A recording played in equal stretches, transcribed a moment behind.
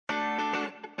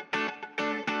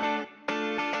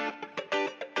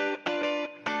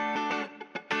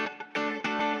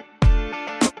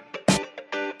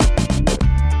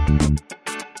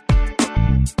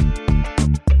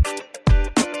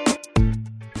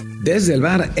Desde el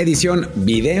bar, edición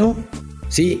video.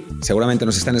 Sí, seguramente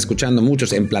nos están escuchando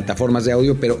muchos en plataformas de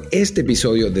audio, pero este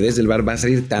episodio de Desde el Bar va a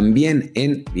salir también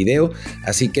en video.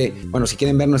 Así que, bueno, si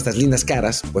quieren ver nuestras lindas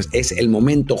caras, pues es el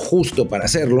momento justo para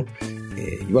hacerlo.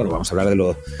 Y bueno, vamos a hablar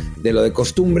de lo de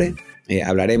costumbre.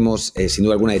 Hablaremos sin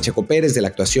duda alguna de Checo Pérez, de la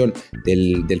actuación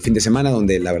del fin de semana,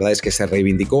 donde la verdad es que se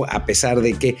reivindicó, a pesar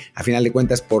de que a final de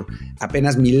cuentas por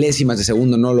apenas milésimas de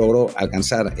segundo no logró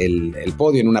alcanzar el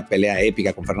podio en una pelea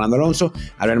épica con Fernando Alonso.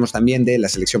 Hablaremos también de la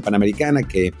selección panamericana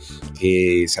que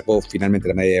sacó finalmente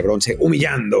la medalla de bronce,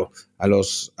 humillando a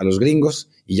los gringos,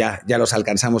 y ya los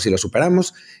alcanzamos y los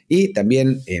superamos. Y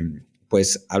también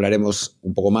pues hablaremos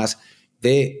un poco más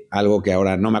de algo que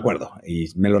ahora no me acuerdo, y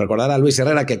me lo recordará Luis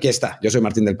Herrera, que aquí está. Yo soy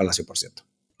Martín del Palacio, por cierto.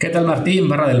 ¿Qué tal, Martín,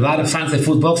 barra del bar, fans de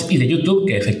Footbox y de YouTube?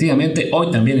 Que efectivamente hoy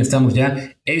también estamos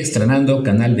ya estrenando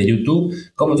canal de YouTube.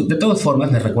 Como de todas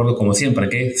formas, les recuerdo como siempre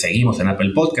que seguimos en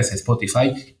Apple Podcasts,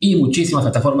 Spotify y muchísimas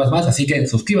plataformas más, así que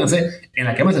suscríbanse en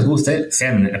la que más les guste,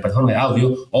 sea en la plataforma de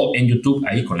audio o en YouTube,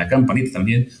 ahí con la campanita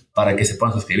también, para que se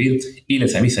puedan suscribir y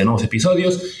les avise de nuevos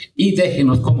episodios. Y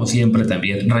déjenos, como siempre,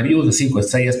 también reviews de 5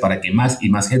 estrellas para que más y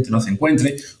más gente nos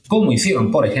encuentre, como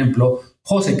hicieron, por ejemplo,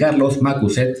 José Carlos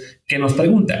Macuset, que nos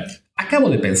pregunta: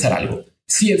 acabo de pensar algo.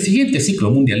 Si el siguiente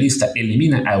ciclo mundialista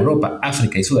elimina a Europa,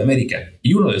 África y Sudamérica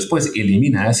y uno después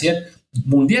elimina a Asia,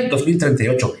 Mundial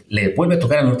 2038 ¿le vuelve a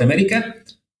tocar a Norteamérica?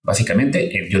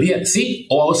 Básicamente, en teoría, sí,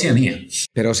 o a Oceanía.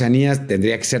 Pero Oceanía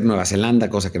tendría que ser Nueva Zelanda,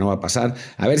 cosa que no va a pasar.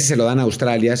 A ver si se lo dan a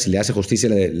Australia, si le hace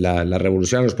justicia la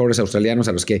revolución a los pobres australianos,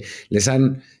 a los que les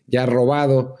han ya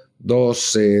robado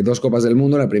dos Copas del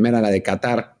Mundo. La primera, la de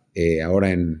Qatar,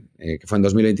 ahora que fue en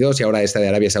 2022, y ahora esta de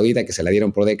Arabia Saudita, que se la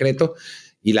dieron por decreto.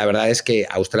 Y la verdad es que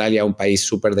Australia, un país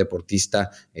súper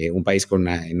deportista, un país con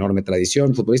una enorme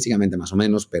tradición, futbolísticamente más o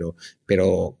menos,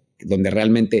 pero donde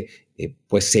realmente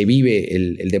pues se vive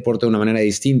el deporte de una manera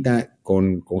distinta,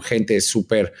 con gente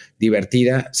súper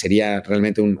divertida. Sería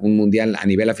realmente un mundial a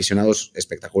nivel aficionados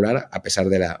espectacular, a pesar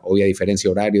de la obvia diferencia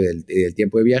horaria y del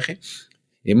tiempo de viaje.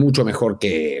 Mucho mejor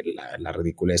que la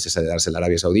ridiculez esa de darse la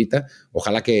Arabia Saudita.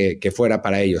 Ojalá que fuera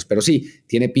para ellos. Pero sí,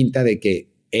 tiene pinta de que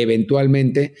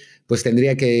eventualmente pues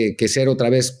tendría que ser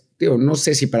otra vez, no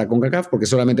sé si para CONCACAF, porque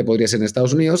solamente podría ser en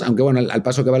Estados Unidos, aunque bueno, al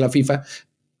paso que va la FIFA,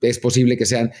 es posible que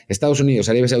sean Estados Unidos,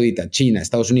 Arabia Saudita, China,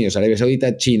 Estados Unidos, Arabia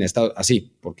Saudita, China,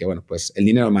 así, porque bueno, pues el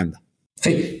dinero manda.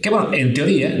 Sí, que bueno, en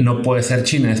teoría no puede ser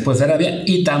China después de Arabia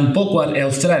y tampoco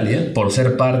Australia por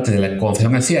ser parte de la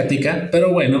Confederación Asiática,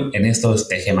 pero bueno, en estos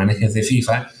tejemanejes de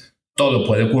FIFA todo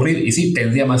puede ocurrir y sí,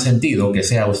 tendría más sentido que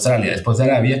sea Australia después de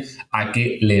Arabia a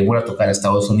que le vuelva a tocar a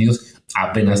Estados Unidos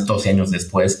apenas 12 años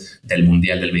después del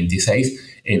Mundial del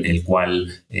 26, en el cual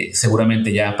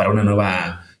seguramente ya para una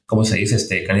nueva, ¿cómo se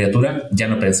dice? Candidatura, ya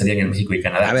no pensarían en México y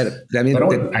Canadá. A ver, también pero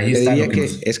bueno, ahí está lo que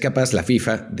es capaz la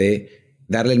FIFA de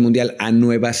darle el Mundial a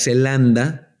Nueva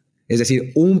Zelanda, es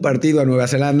decir, un partido a Nueva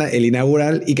Zelanda, el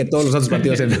inaugural, y que todos los otros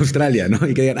partidos en Australia, ¿no?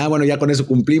 Y que digan, bueno, ya con eso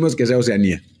cumplimos, que sea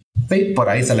Oceanía. Sí, por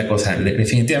ahí está la cosa.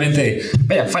 Definitivamente,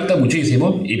 vaya, falta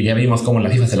muchísimo y ya vimos cómo la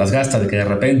FIFA se las gasta, de que de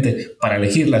repente para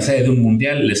elegir la sede de un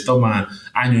mundial les toma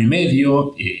año y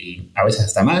medio y a veces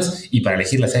hasta más, y para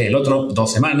elegir la sede del otro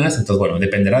 2 semanas. Entonces, bueno,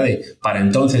 dependerá de para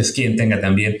entonces quién tenga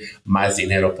también más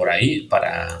dinero por ahí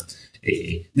para,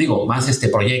 más este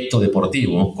proyecto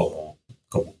deportivo como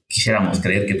quisiéramos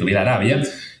creer que tuviera Arabia.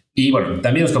 Y bueno,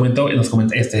 también nos comentó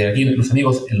aquí los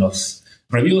amigos en los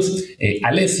reviews,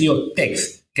 Alessio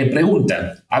Tex, que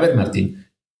pregunta: a ver, Martín,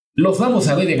 ¿los vamos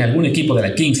a ver en algún equipo de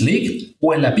la Kings League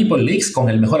o en la People League con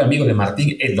el mejor amigo de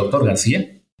Martín, el Dr.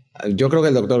 García? Yo creo que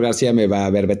el Dr. García me va a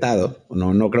haber vetado.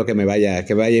 No creo que vaya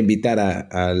a invitar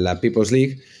a la People's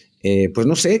League. Pues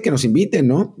no sé, que nos inviten,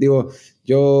 ¿no? Digo,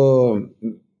 yo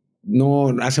no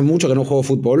hace mucho que no juego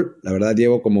fútbol. La verdad,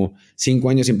 llevo como 5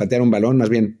 años sin patear un balón, más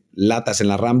bien latas en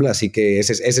la Rambla, así que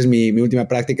esa es mi última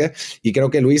práctica, y creo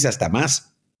que Luis hasta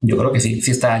más. Yo creo que sí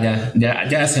está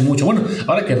ya hace mucho. Bueno,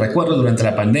 ahora que recuerdo, durante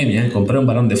la pandemia compré un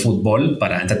balón de fútbol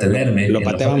para entretenerme. Lo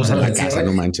pateábamos en la casa,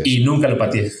 no manches. Y nunca lo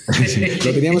pateé. Sí,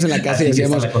 lo teníamos en la casa y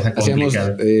hacíamos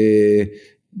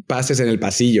pases en el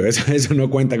pasillo. Eso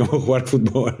no cuenta como jugar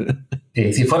fútbol.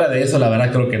 Si fuera de eso, la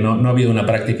verdad creo que no ha habido una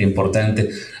práctica importante.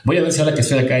 Voy a ver si ahora que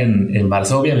estoy acá en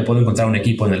Varsovia me puedo encontrar un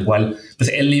equipo en el cual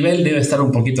pues, el nivel debe estar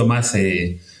un poquito más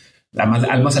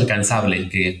al más alcanzable,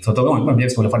 que sobre todo, bueno, ya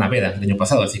fue la Veda el año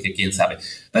pasado, así que quién sabe.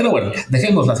 Pero bueno,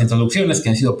 dejemos las introducciones que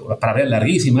han sido para ver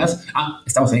larguísimas.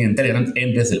 Estamos ahí en Telegram,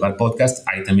 en Desde el Bar Podcast,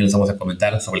 ahí también les vamos a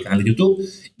comentar sobre el canal de YouTube.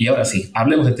 Y ahora sí,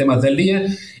 hablemos de temas del día.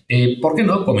 ¿Por qué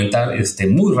no comentar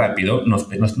muy rápido? Nos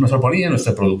proponía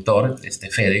nuestro productor,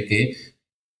 Fede,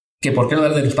 que que por qué no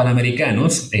hablar de los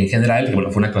Panamericanos en general, que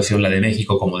bueno, fue una actuación la de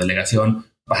México como delegación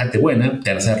bastante buena,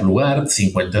 tercer lugar,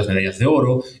 52 medallas de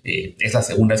oro, es la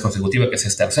segunda vez consecutiva que se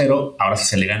es tercero, ahora sí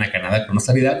se le gana a Canadá con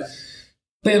austeridad,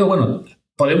 pero bueno,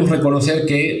 podemos reconocer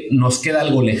que nos queda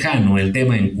algo lejano el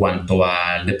tema en cuanto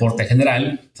al deporte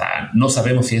general. O sea, no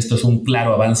sabemos si esto es un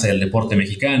claro avance del deporte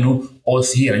mexicano o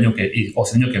si el año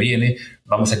que viene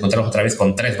vamos a encontrarnos otra vez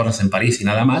con 3 bronces en París y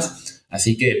nada más.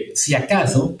 Así que si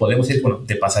acaso podemos ir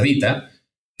de pasadita.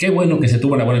 Qué bueno que se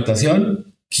tuvo una buena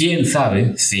actuación. Quién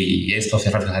sabe si esto se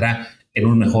reflejará en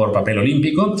un mejor papel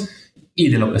olímpico. Y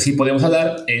de lo que sí podemos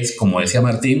hablar es, como decía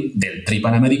Martín, del Tri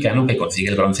Panamericano que consigue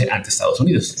el bronce ante Estados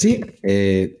Unidos. Sí,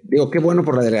 digo, qué bueno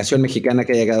por la delegación mexicana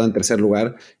que haya llegado en tercer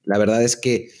lugar. La verdad es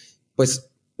que, pues,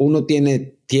 uno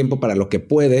tiene tiempo para lo que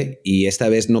puede y esta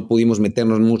vez no pudimos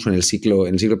meternos mucho en el ciclo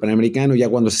panamericano. Ya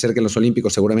cuando se acerquen los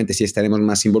Olímpicos seguramente sí estaremos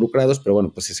más involucrados, pero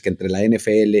bueno, pues es que entre la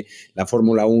NFL, la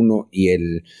Fórmula 1 y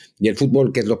el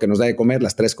fútbol, que es lo que nos da de comer,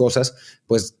 las 3 cosas,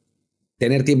 pues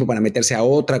tener tiempo para meterse a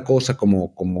otra cosa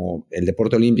como el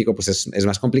deporte olímpico, pues es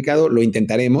más complicado. Lo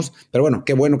intentaremos, pero bueno,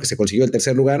 qué bueno que se consiguió el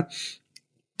tercer lugar.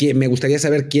 Me gustaría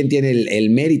saber quién tiene el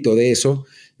mérito de eso,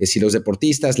 si los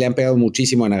deportistas le han pegado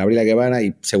muchísimo a Ana Gabriela Guevara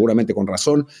y seguramente con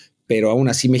razón, pero aún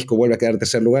así México vuelve a quedar en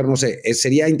tercer lugar. No sé,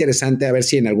 sería interesante a ver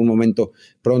si en algún momento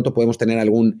pronto podemos tener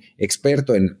algún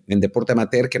experto en deporte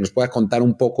amateur que nos pueda contar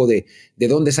un poco de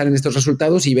dónde salen estos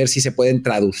resultados y ver si se pueden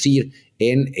traducir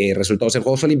en resultados en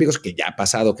Juegos Olímpicos, que ya ha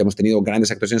pasado, que hemos tenido grandes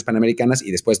actuaciones panamericanas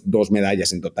y después 2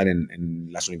 medallas en total en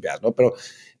las Olimpiadas, ¿no? Pero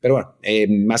bueno,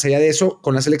 más allá de eso,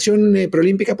 con la selección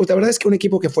preolímpica, pues la verdad es que un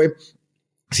equipo que fue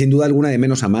sin duda alguna de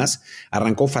menos a más,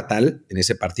 arrancó fatal en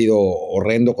ese partido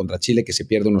horrendo contra Chile que se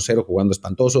pierde 1-0 jugando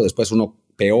espantoso, después uno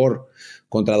peor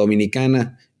contra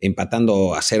Dominicana,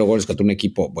 empatando a 0 goles contra un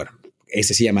equipo, bueno,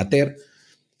 ese sí amateur.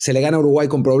 Se le gana a Uruguay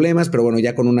con problemas, pero bueno,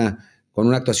 ya con una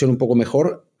actuación un poco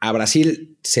mejor. A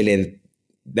Brasil se le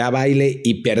da baile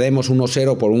y perdemos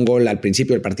 1-0 por un gol al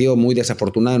principio del partido, muy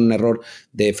desafortunado, en un error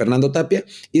de Fernando Tapia,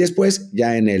 y después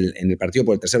ya en el partido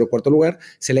por el tercer o cuarto lugar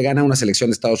se le gana a una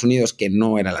selección de Estados Unidos que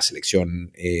no era la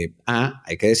selección A,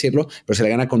 hay que decirlo, pero se le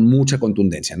gana con mucha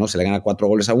contundencia, ¿no? Se le gana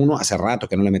 4-1, hace rato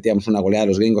que no le metíamos una goleada a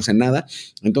los gringos en nada.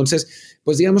 Entonces,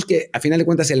 pues digamos que a final de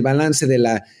cuentas el balance de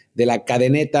la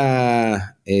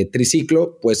cadeneta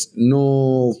triciclo pues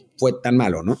no fue tan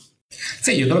malo, ¿no?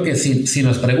 Sí, yo creo que si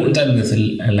nos preguntan desde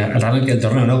el arranque del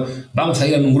torneo, ¿no? Vamos a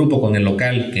ir en un grupo con el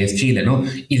local, que es Chile, ¿no?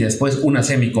 Y después una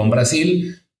semi con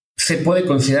Brasil, se puede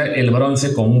considerar el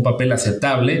bronce como un papel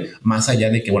aceptable, más allá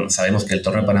de que, bueno, sabemos que el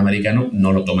torneo panamericano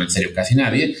no lo toma en serio casi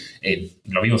nadie.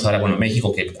 Lo vimos ahora, bueno,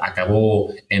 México, que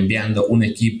acabó enviando un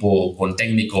equipo con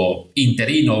técnico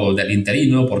interino del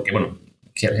interino, porque, bueno,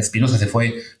 Espinosa se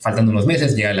fue faltando unos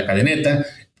meses, llega a la cadeneta,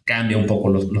 cambia un poco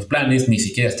los planes, ni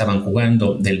siquiera estaban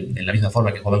jugando de la misma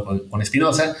forma que jugaban con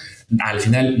Espinosa. Al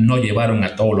final no llevaron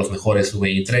a todos los mejores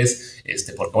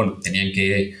sub-23, porque bueno, tenían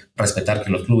que respetar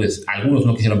que los clubes, algunos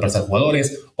no quisieron prestar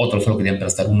jugadores, otros solo querían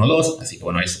prestar 1 o 2, así que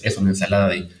bueno, es una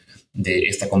ensalada de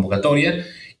esta convocatoria.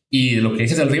 Y lo que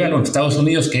dices del rival, bueno, Estados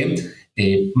Unidos, que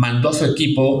mandó a su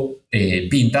equipo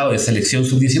pintado de selección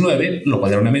sub-19, lo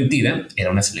cual era una mentira,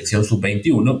 era una selección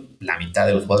sub-21, la mitad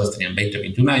de los jugadores tenían 20 o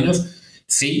 21 años.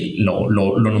 Sí, lo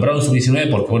nombraron sub-19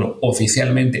 porque, bueno,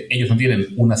 oficialmente ellos no tienen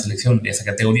una selección de esa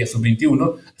categoría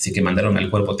sub-21, así que mandaron al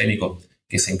cuerpo técnico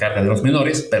que se encarga de los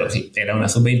menores, pero sí, era una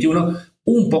sub-21,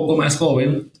 un poco más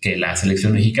joven que la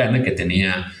selección mexicana, que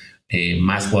tenía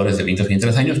más jugadores de 20 o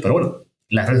 23 años, pero bueno,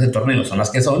 las reglas del torneo son las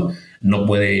que son, no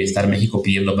puede estar México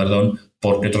pidiendo perdón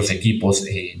porque otros equipos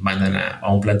mandan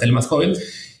a un plantel más joven,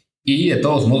 y de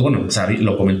todos modos, bueno,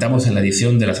 lo comentamos en la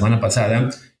edición de la semana pasada,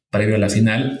 previo a la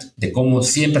final, de cómo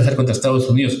siempre hacer contra Estados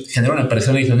Unidos generó una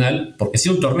presión adicional, porque si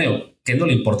un torneo que no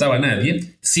le importaba a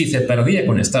nadie, si se perdía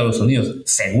con Estados Unidos,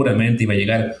 seguramente iba a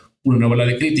llegar una nueva ola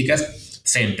de críticas.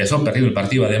 Se empezó perdiendo el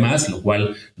partido además, lo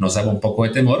cual nos daba un poco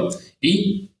de temor,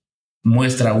 y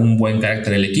muestra un buen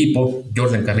carácter del equipo.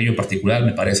 Jordan Carrillo en particular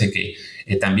me parece que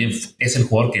también es el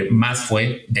jugador que más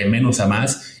fue de menos a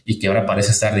más y que ahora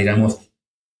parece estar, digamos,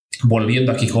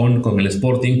 volviendo a Gijón con el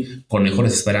Sporting con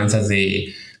mejores esperanzas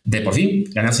de por fin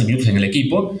ganarse minutos en el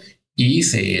equipo, y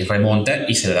se remonta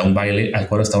y se le da un baile al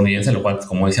cuadro estadounidense, lo cual,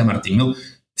 como decía Martín, ¿no?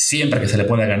 Siempre que se le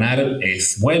pueda ganar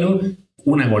es bueno.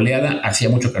 Una goleada hacía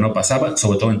mucho que no pasaba,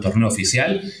 sobre todo en torneo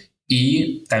oficial,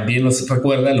 y también nos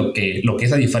recuerda lo que es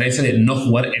la diferencia de no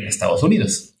jugar en Estados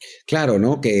Unidos. Claro,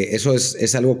 ¿no? Que eso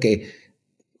es algo que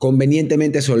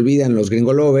convenientemente se olvidan los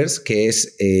gringo lovers, que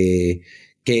es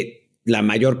que la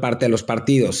mayor parte de los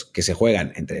partidos que se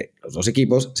juegan entre los dos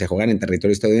equipos se juegan en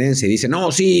territorio estadounidense y dicen,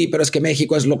 no, sí, pero es que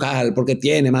México es local porque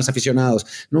tiene más aficionados.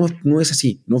 No, no es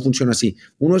así, no funciona así.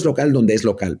 Uno es local donde es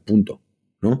local, punto,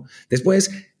 ¿no?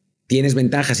 Después, ¿tienes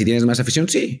ventajas si tienes más afición?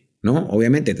 Sí, ¿no?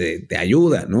 Obviamente te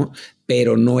ayuda, ¿no?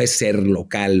 Pero no es ser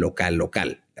local.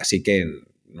 Así que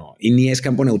no, y ni es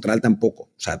campo neutral tampoco.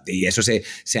 O sea, y eso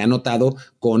se ha notado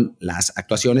con las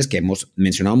actuaciones que hemos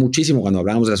mencionado muchísimo cuando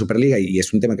hablábamos de la Superliga, y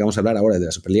es un tema que vamos a hablar ahora de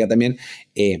la Superliga también.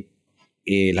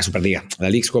 La Superliga, la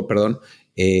Leagues Cup, perdón.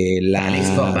 La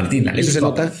Leagues Cup, Martín, la Leagues Eso se Cup.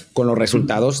 Nota con los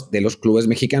resultados de los clubes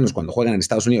mexicanos cuando juegan en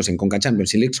Estados Unidos en Conca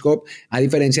Champions y Leagues Cup, a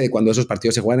diferencia de cuando esos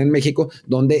partidos se juegan en México,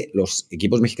 donde los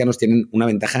equipos mexicanos tienen una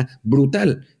ventaja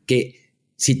brutal, que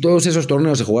si todos esos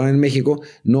torneos se jugaban en México,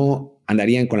 no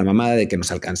andarían con la mamada de que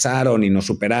nos alcanzaron y nos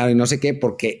superaron y no sé qué,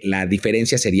 porque la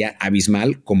diferencia sería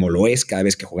abismal, como lo es cada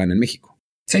vez que juegan en México.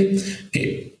 Sí,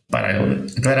 que para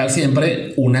aclarar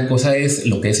siempre, una cosa es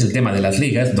lo que es el tema de las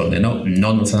ligas, donde no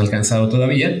nos han alcanzado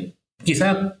todavía,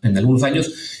 quizá en algunos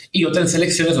años, y otra en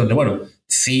selecciones donde, bueno,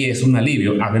 sí es un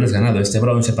alivio haberles ganado este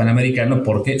bronce panamericano,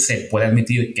 porque se puede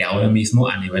admitir que ahora mismo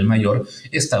a nivel mayor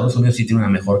Estados Unidos sí tiene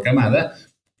una mejor camada,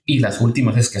 y las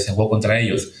últimas veces que se jugó contra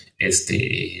ellos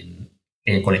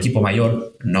con equipo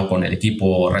mayor, no con el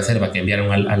equipo reserva que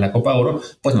enviaron a la Copa Oro,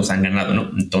 pues nos han ganado,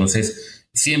 ¿no? Entonces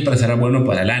siempre será bueno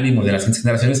para el ánimo de las siguientes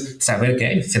generaciones saber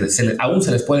que aún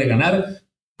se les puede ganar.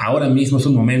 Ahora mismo es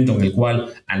un momento en el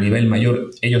cual a nivel mayor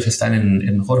ellos están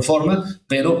en mejor forma,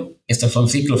 pero estos son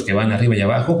ciclos que van arriba y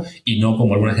abajo, y no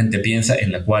como alguna gente piensa,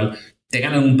 en la cual te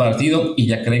ganan un partido y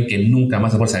ya creen que nunca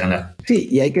más se vuelve a ganar. Sí,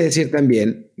 y hay que decir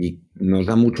también, y nos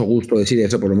da mucho gusto decir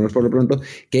eso, por lo menos por lo pronto,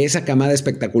 que esa camada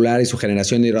espectacular y su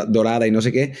generación dorada y no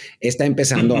sé qué, está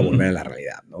empezando a volver a la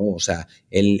realidad, ¿no? O sea,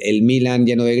 el Milan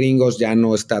lleno de gringos ya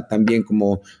no está tan bien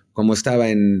como estaba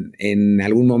en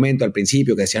algún momento al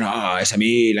principio, que decían, ese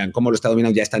Milan, ¿cómo lo está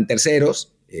dominando? Ya están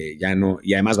terceros, ya no,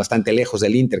 y además bastante lejos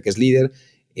del Inter, que es líder.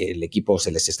 El equipo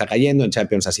se les está cayendo, en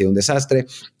Champions ha sido un desastre.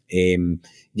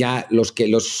 Ya los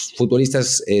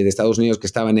futbolistas de Estados Unidos que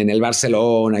estaban en el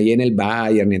Barcelona y en el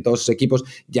Bayern y en todos esos equipos,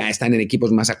 ya están en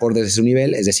equipos más acordes de su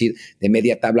nivel, es decir, de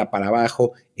media tabla para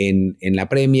abajo en la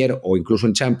Premier o incluso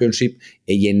en Championship,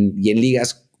 y en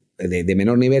ligas de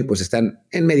menor nivel, pues están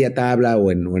en media tabla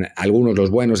o en algunos, los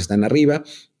buenos, están arriba,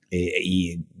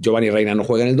 y Giovanni Reina no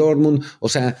juega en el Dortmund. O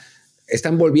sea,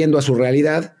 están volviendo a su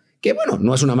realidad, que bueno,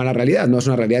 no es una mala realidad, no es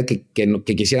una realidad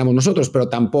que quisiéramos nosotros, pero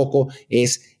tampoco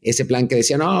es ese plan que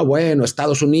decían, bueno,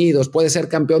 Estados Unidos puede ser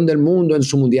campeón del mundo en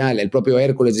su mundial. El propio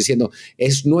Hércules diciendo,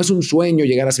 no es un sueño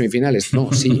llegar a semifinales.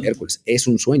 No, sí, Hércules, es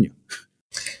un sueño.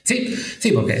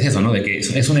 Sí, porque es eso, ¿no? De que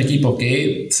es un equipo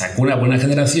que sacó una buena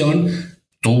generación,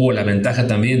 tuvo la ventaja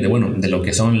también de lo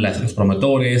que son los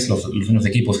promotores, los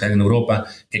equipos que hay en Europa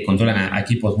que controlan a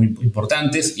equipos muy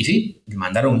importantes, y sí,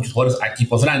 mandaron muchos jugadores a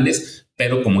equipos grandes,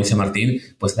 pero como dice Martín,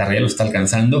 pues la realidad lo está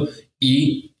alcanzando,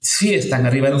 y sí están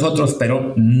arriba de nosotros,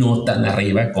 pero no tan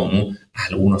arriba como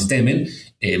algunos temen,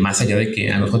 más allá de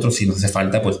que a nosotros sí nos hace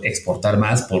falta pues exportar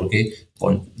más, porque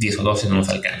con 10 o 12 no nos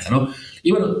alcanza, ¿no? Y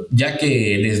bueno, ya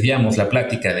que desviamos la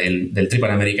plática del Tri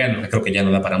Panamericano, que creo que ya no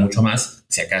da para mucho más,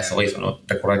 si acaso eso, ¿no?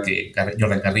 Recordar que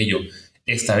Jordan Carrillo,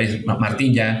 esta vez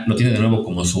Martín ya lo tiene de nuevo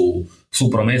como su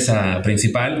promesa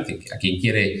principal, que a quien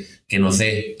quiere que nos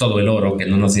dé todo el oro que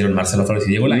no nos dieron Marcelo Flores y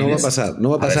Diego Lainez.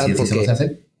 No va a pasar si porque se nos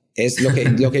hace. Es lo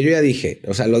que yo ya dije,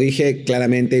 o sea, lo dije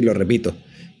claramente y lo repito.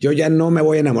 Yo ya no me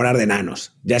voy a enamorar de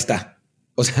enanos, ya está.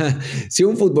 O sea, si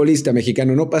un futbolista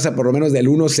mexicano no pasa por lo menos del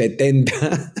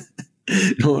 1.70,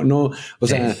 no, o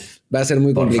sea, va a ser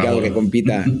muy complicado que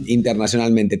compita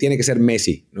internacionalmente. Tiene que ser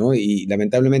Messi, ¿no? Y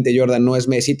lamentablemente Jordan no es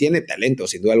Messi, tiene talento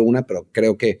sin duda alguna, pero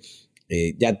creo que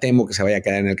ya temo que se vaya a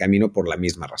quedar en el camino por la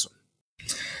misma razón.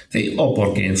 Sí, o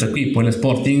porque en su equipo, el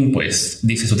Sporting, pues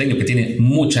dice su técnico que tiene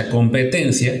mucha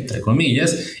competencia, entre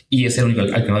comillas, y es el único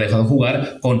al que no ha dejado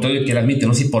jugar, con todo el que él admite,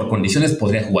 no sé si por condiciones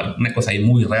podría jugar. Una cosa ahí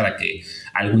muy rara que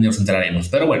algún día nos enteraremos.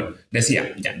 Pero bueno,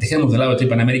 decía, ya, dejemos de lado el Tri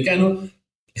Panamericano.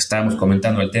 Estábamos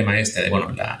comentando el tema de,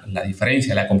 la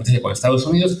diferencia, la competencia con Estados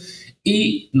Unidos,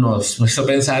 y nos hizo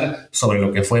pensar sobre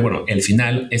lo que fue, el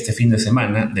final este fin de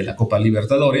semana de la Copa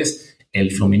Libertadores.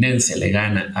 El Fluminense le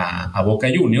gana a Boca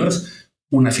Juniors.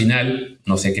 Una final,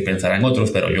 no sé qué pensarán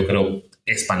otros, pero yo creo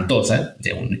espantosa,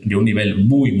 de un nivel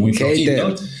muy, muy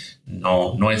flojito.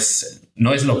 No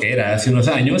es lo que era hace unos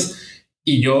años.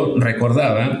 Y yo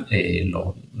recordaba,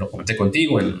 lo comenté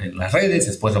contigo en las redes,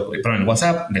 después en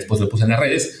WhatsApp, después lo puse en las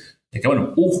redes, de que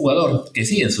un jugador que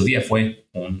sí en su día fue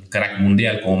un crack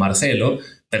mundial como Marcelo,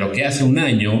 pero que hace un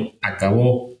año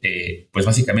acabó pues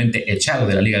básicamente echado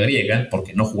de la liga griega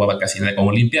porque no jugaba casi nada con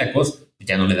Olympiacos,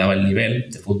 ya no le daba el nivel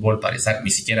de fútbol para estar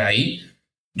ni siquiera ahí.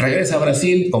 Regresa a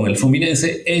Brasil con el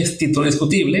Fluminense, es título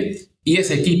indiscutible y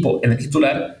ese equipo en el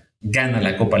titular gana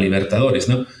la Copa Libertadores,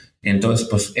 ¿no? Entonces,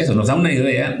 pues eso nos da una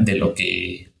idea de lo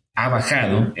que ha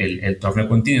bajado el torneo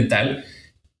continental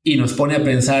y nos pone a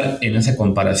pensar en esa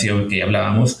comparación que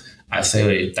hablábamos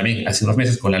también hace unos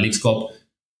meses con la Leagues Cup.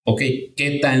 Ok,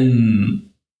 ¿qué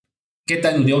tan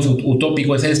digamos,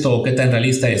 utópico es esto o qué tan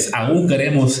realista es? ¿Aún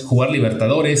queremos jugar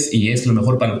Libertadores y es lo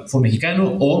mejor para el fútbol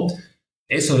mexicano o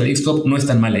eso de la Leagues Cup no es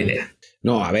tan mala idea?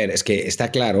 No, a ver, es que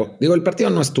está claro. Digo, el partido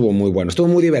no estuvo muy bueno. Estuvo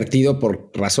muy divertido por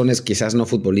razones quizás no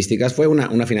futbolísticas. Fue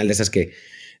una final de esas que,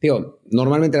 digo,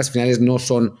 normalmente las finales no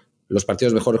son los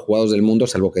partidos mejores jugados del mundo,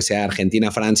 salvo que sea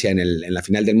Argentina-Francia en la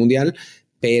final del Mundial,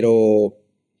 pero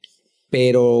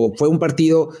fue un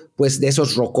partido pues de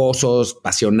esos rocosos,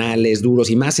 pasionales, duros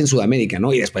y más en Sudamérica,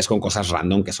 ¿no? Y después con cosas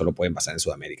random que solo pueden pasar en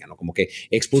Sudamérica, ¿no? Como que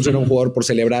expulsan a un jugador por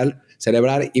celebrar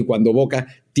y cuando Boca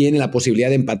tiene la posibilidad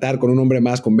de empatar con un hombre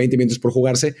más con 20 minutos por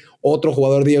jugarse, otro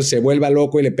jugador de ellos se vuelva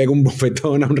loco y le pega un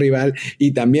bofetón a un rival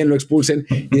y también lo expulsen.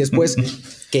 Y después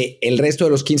que el resto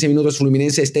de los 15 minutos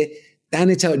Fluminense esté tan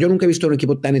echado. Yo nunca he visto un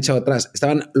equipo tan echado atrás.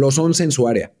 Estaban los 11 en su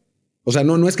área. O sea,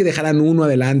 no es que dejaran uno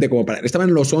adelante como para...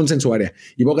 Estaban los 11 en su área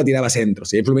y Boca tiraba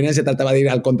centros. Y el Fluminense trataba de ir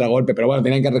al contragolpe, pero bueno,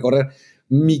 tenían que recorrer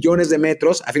millones de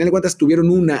metros. A final de cuentas tuvieron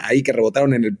una ahí que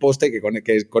rebotaron en el poste, que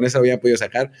con eso habían podido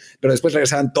sacar, pero después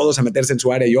regresaban todos a meterse en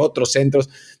su área y otros centros.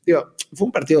 Digo, fue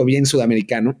un partido bien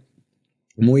sudamericano,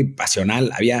 muy pasional.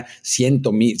 Había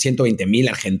 120,000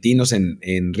 argentinos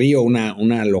en Río,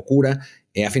 una locura.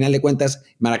 A final de cuentas,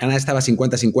 Maracaná estaba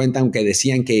 50-50, aunque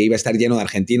decían que iba a estar lleno de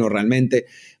argentinos realmente.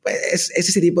 Pues es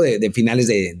ese tipo de finales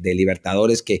de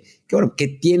Libertadores que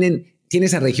tienen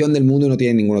esa región del mundo y no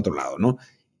tienen ningún otro lado, ¿no?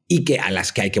 Y que a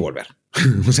las que hay que volver.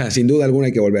 O sea, sin duda alguna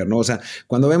hay que volver, ¿no? O sea,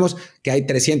 cuando vemos que hay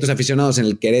 300 aficionados en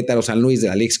el Querétaro San Luis de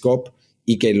la Leagues Cup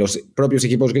y que los propios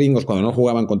equipos gringos, cuando no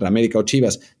jugaban contra América o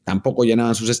Chivas, tampoco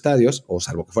llenaban sus estadios, o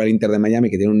salvo que fuera el Inter de Miami,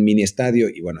 que tiene un mini estadio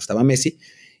y bueno, estaba Messi,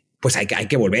 pues hay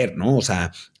que volver, ¿no? O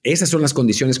sea, esas son las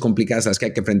condiciones complicadas a las que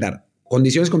hay que enfrentar.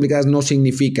 Condiciones complicadas no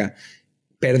significa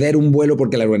perder un vuelo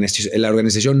porque la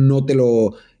organización no te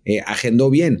lo agendó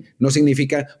bien. No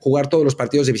significa jugar todos los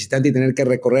partidos de visitante y tener que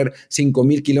recorrer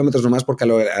 5,000 kilómetros nomás porque a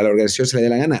la organización se le dé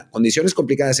la gana. Condiciones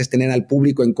complicadas es tener al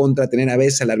público en contra, tener a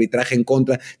veces al arbitraje en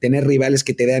contra, tener rivales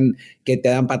que te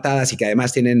dan patadas y que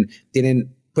además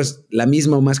tienen pues la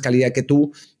misma o más calidad que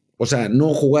tú. O sea,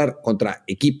 no jugar contra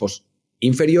equipos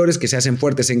inferiores que se hacen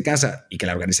fuertes en casa y que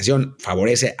la organización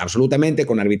favorece absolutamente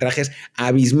con arbitrajes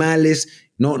abismales,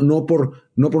 no por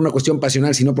una cuestión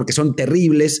pasional, sino porque son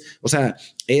terribles. O sea,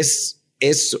 es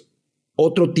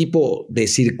otro tipo de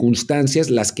circunstancias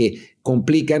las que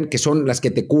complican, que son las que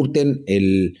te curten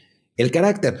el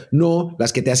carácter, no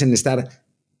las que te hacen estar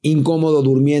incómodo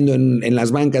durmiendo en las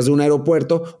bancas de un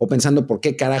aeropuerto o pensando por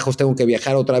qué carajos tengo que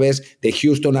viajar otra vez de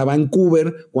Houston a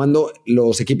Vancouver cuando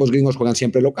los equipos gringos juegan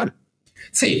siempre local.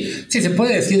 Sí, se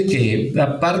puede decir que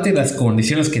aparte de las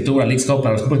condiciones que tuvo la Leagues Cup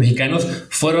para los equipos mexicanos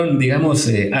fueron, digamos,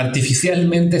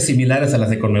 artificialmente similares a las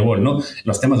de Conmebol, ¿no?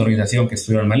 Los temas de organización que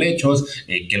estuvieron mal hechos,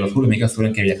 que los clubes mexicanos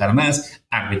tuvieron que viajar más,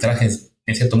 arbitrajes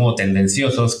en cierto modo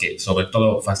tendenciosos que sobre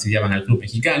todo fastidiaban al club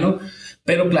mexicano,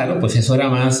 pero claro, pues eso era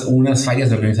más unas fallas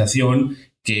de organización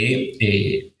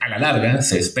que a la larga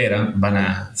se espera van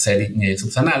a ser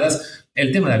subsanadas.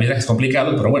 El tema de arbitraje es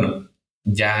complicado, pero bueno,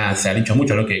 ya se ha dicho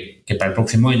mucho, ¿no? Que para el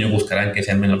próximo año buscarán que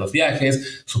sean menos los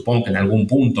viajes. Supongo que en algún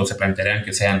punto se plantearán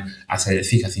que sean a sedes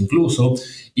fijas incluso.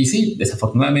 Y sí,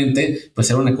 desafortunadamente, pues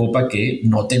era una copa que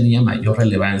no tenía mayor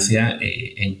relevancia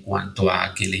en cuanto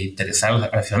a que le interesara a los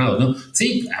aficionados, ¿no?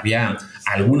 Sí, había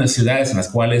algunas ciudades en las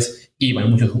cuales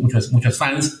iban muchos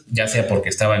fans, ya sea porque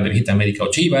estaban de visita América o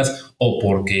Chivas, o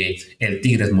porque el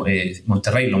Tigres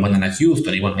Monterrey lo mandan a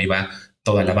Houston, y bueno, ahí va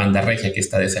toda la banda regia que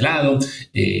está de ese lado,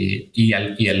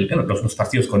 los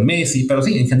partidos con Messi, pero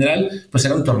sí, en general, pues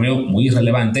era un torneo muy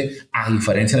relevante, a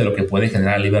diferencia de lo que puede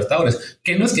generar Libertadores,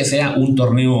 que no es que sea un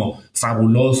torneo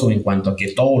fabuloso en cuanto a que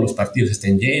todos los partidos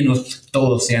estén llenos,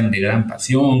 todos sean de gran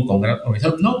pasión, con gran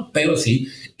organización, no, pero sí,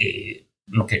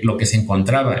 lo que se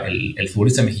encontraba el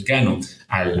futbolista mexicano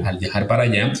al viajar para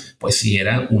allá, pues sí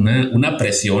era una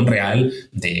presión real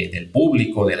del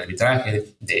público, del arbitraje,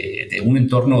 de un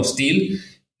entorno hostil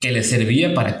que le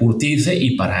servía para curtirse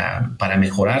y para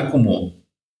mejorar como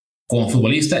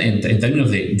futbolista en términos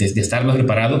de estar más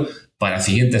preparado para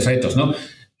siguientes retos, ¿no?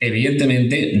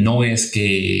 Evidentemente no es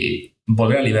que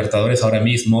volver a Libertadores ahora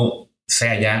mismo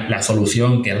sea ya la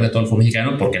solución que es de todo el fútbol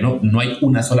mexicano, porque no hay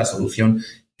una sola solución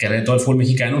que de todo el fútbol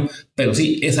mexicano, pero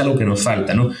sí es algo que nos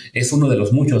falta, ¿no? Es uno de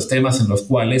los muchos temas en los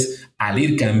cuales, al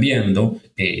ir cambiando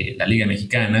la Liga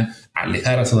Mexicana, al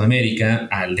dejar a Sudamérica,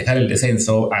 al dejar el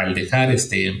descenso, al dejar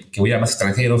que hubiera más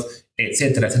extranjeros,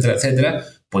 etcétera, etcétera, etcétera,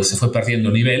 pues se fue perdiendo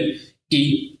nivel.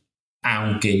 Y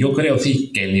aunque yo creo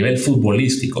sí que el nivel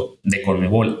futbolístico de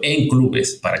Conmebol en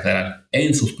clubes, para aclarar,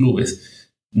 en sus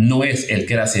clubes, no es el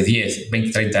que era hace 10,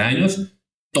 20, 30 años,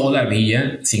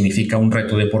 todavía significa un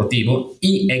reto deportivo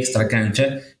y extra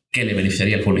cancha que le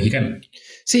beneficiaría al fútbol mexicano.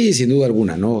 Sí, sin duda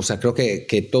alguna, ¿no? O sea, creo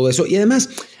que todo eso, y además,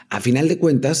 a final de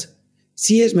cuentas,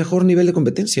 sí es mejor nivel de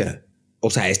competencia. O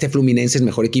sea, este Fluminense es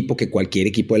mejor equipo que cualquier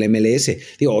equipo del MLS.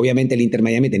 Digo, obviamente el Inter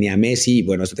Miami tenía a Messi, y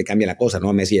bueno, eso te cambia la cosa, ¿no?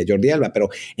 A Messi y a Jordi Alba, pero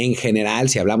en general,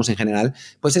 si hablamos en general,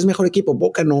 pues es mejor equipo.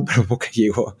 Boca no, pero Boca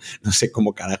llegó, no sé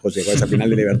cómo carajos llegó a esa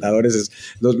final de Libertadores.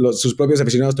 Sus propios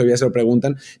aficionados todavía se lo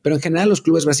preguntan, pero en general los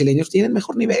clubes brasileños tienen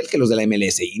mejor nivel que los de la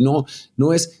MLS y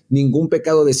no es ningún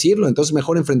pecado decirlo. Entonces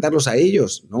mejor enfrentarlos a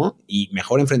ellos, ¿no? Y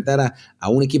mejor enfrentar a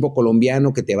un equipo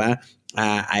colombiano que te va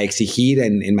a exigir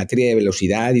en materia de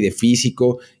velocidad y de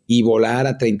físico y volar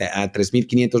a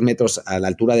 3.500 metros a la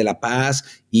altura de La Paz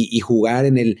y jugar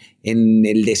en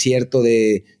el desierto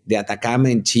de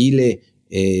Atacama en Chile.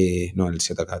 No, el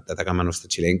desierto de Atacama no está en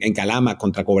Chile. En Calama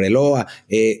contra Cobreloa.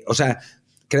 O sea,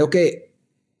 creo que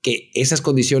esas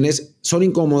condiciones son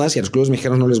incómodas y a los clubes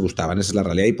mexicanos no les gustaban. Esa es la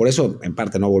realidad y por eso en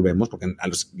parte no volvemos, porque a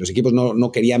los equipos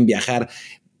no querían viajar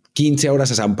 15 horas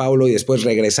a San Paulo y después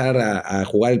regresar a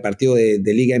jugar el partido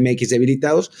de Liga MX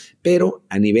debilitados, pero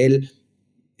a nivel,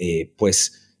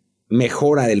 pues,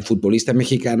 mejora del futbolista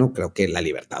mexicano, creo que la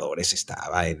Libertadores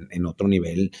estaba en otro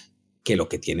nivel que lo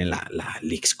que tiene la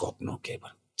Leagues Cup, ¿no? Que,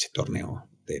 bueno, ese torneo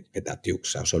de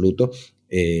Petatiux absoluto,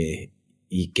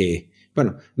 y que,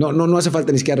 bueno, no hace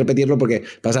falta ni siquiera repetirlo porque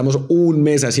pasamos un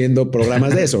mes haciendo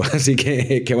programas de eso, así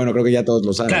que bueno, creo que ya todos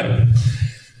lo saben. Claro.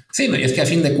 Sí, no, y es que a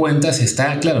fin de cuentas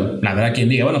está, claro, la verdad quien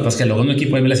diga, bueno, pues que luego un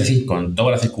equipo de MLS así, con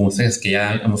todas las circunstancias que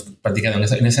ya hemos practicado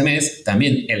en ese mes,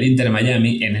 también el Inter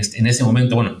Miami en ese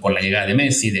momento, bueno, con la llegada de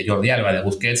Messi, de Jordi Alba, de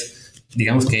Busquets,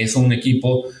 digamos que es un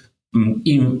equipo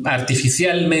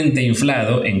artificialmente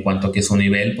inflado en cuanto a que su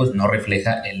nivel pues no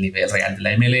refleja el nivel real de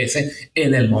la MLS.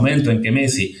 En el momento en que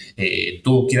Messi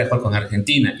tuvo que ir a jugar con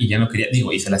Argentina y ya no quería,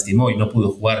 y se lastimó y no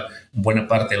pudo jugar buena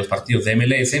parte de los partidos de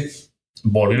MLS,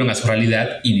 volvieron a su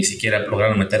realidad y ni siquiera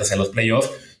lograron meterse a los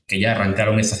playoffs, que ya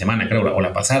arrancaron esta semana, creo, o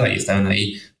la pasada, y estaban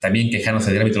ahí también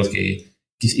quejándose de árbitros que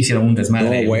hicieron un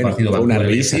desmadre. Bueno, un partido fue una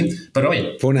risa. Pero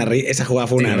oye, esa jugada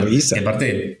fue una risa. De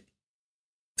parte,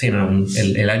 sí, no,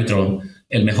 el árbitro,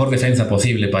 el mejor defensa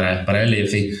posible para él.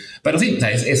 Sí. Pero sí, o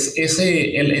sea,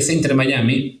 ese Inter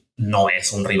Miami no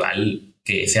es un rival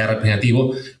que sea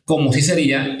representativo, como sí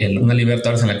sería una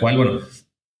Libertadores en la cual, bueno,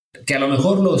 que a lo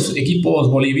mejor los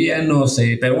equipos bolivianos,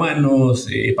 peruanos,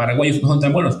 paraguayos no son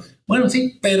tan buenos. Bueno,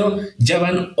 sí, pero ya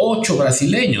van 8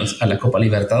 brasileños a la Copa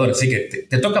Libertadores, así que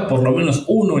te toca por lo menos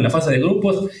uno en la fase de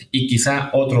grupos y quizá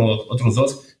otros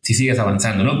 2 si sigues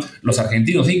avanzando, ¿no? Los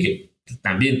argentinos sí que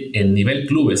también el nivel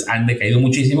clubes han decaído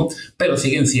muchísimo, pero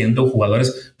siguen siendo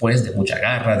jugadores pues de mucha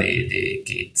garra, de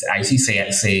que ahí sí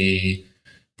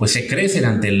se crecen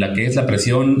ante la que es la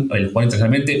presión, el jugar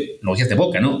internacionalmente, lo decías de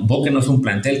Boca, ¿no? Boca no es un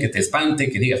plantel que te espante,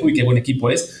 que digas, uy, qué buen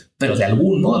equipo es, pero de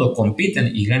algún modo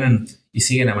compiten y ganan y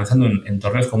siguen avanzando en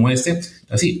torneos como este.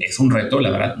 Entonces sí, es un reto,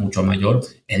 la verdad, mucho mayor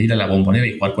el ir a la Bombonera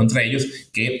y jugar contra ellos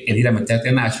que el ir a meterte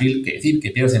a Nashville, que decir que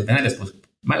pierdes en penales, pues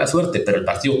mala suerte, pero el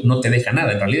partido no te deja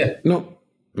nada en realidad. No,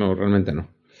 realmente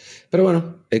no. Pero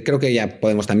bueno, creo que ya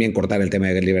podemos también cortar el tema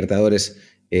de Libertadores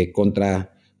contra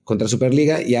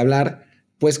Superliga y hablar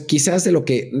pues quizás de lo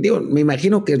que, me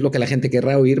imagino que es lo que la gente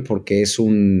querrá oír porque es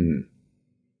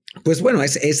pues bueno,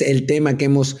 es el tema que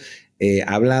hemos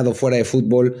hablado fuera de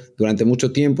fútbol durante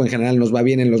mucho tiempo. En general nos va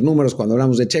bien en los números cuando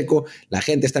hablamos de Checo, la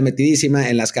gente está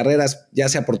metidísima en las carreras, ya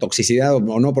sea por toxicidad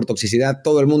o no por toxicidad,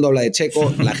 todo el mundo habla de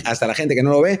Checo, hasta la gente que no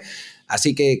lo ve,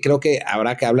 así que creo que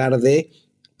habrá que hablar de,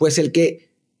 pues el que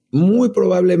muy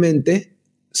probablemente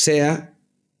sea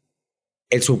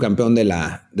el subcampeón de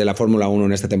la Fórmula 1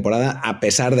 en esta temporada, a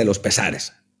pesar de los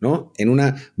pesares, ¿no? En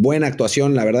una buena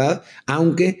actuación, la verdad,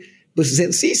 aunque pues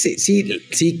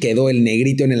sí quedó el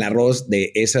negrito en el arroz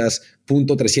de esas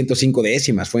 .305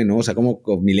 décimas, fue, ¿no? O sea, como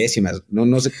milésimas,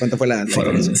 no sé cuánto fue la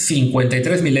diferencia.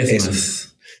 53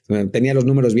 milésimas. Eso. Tenía los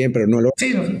números bien, pero no lo...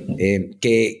 Sí.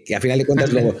 Que a final de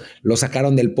cuentas lo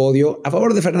sacaron del podio a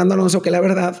favor de Fernando Alonso, que la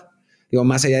verdad...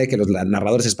 más allá de que los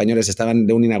narradores españoles estaban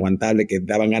de un inaguantable, que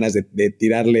daban ganas de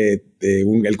tirarle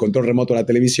el control remoto a la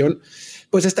televisión,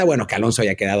 pues está bueno que Alonso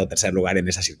haya quedado tercer lugar en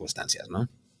esas circunstancias, ¿no?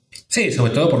 Sí,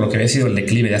 sobre todo por lo que había sido el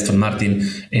declive de Aston Martin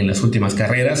en las últimas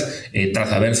carreras,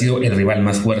 tras haber sido el rival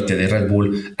más fuerte de Red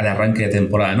Bull al arranque de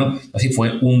temporada, ¿no? Así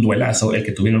fue un duelazo el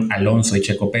que tuvieron Alonso y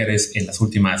Checo Pérez en las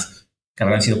últimas, que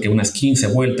habrán sido que unas 15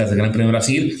 vueltas del Gran Premio de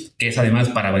Brasil, que es además,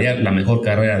 para variar, la mejor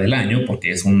carrera del año,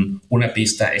 porque es una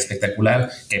pista espectacular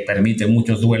que permite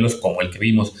muchos duelos como el que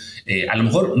vimos, a lo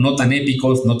mejor no tan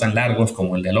épicos, no tan largos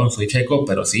como el de Alonso y Checo,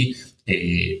 pero sí.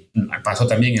 Pasó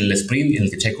también el sprint en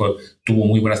el que Checo tuvo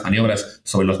muy buenas maniobras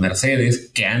sobre los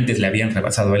Mercedes que antes le habían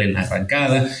rebasado a él en la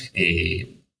arrancada.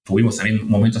 Tuvimos también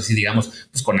momentos así, digamos,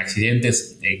 pues con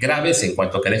accidentes graves en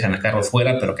cuanto a que dejan a carros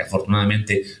fuera, pero que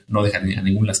afortunadamente no dejan a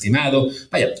ningún lastimado.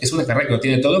 Vaya, es una carrera que lo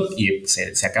tiene todo y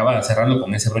se acaba cerrando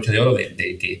con ese broche de oro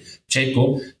de que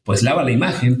Checo pues lava la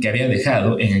imagen que había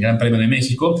dejado en el Gran Premio de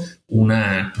México,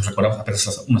 pues recordamos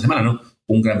apenas una semana, ¿no?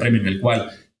 Un Gran Premio en el cual,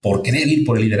 por querer ir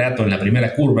por el liderato en la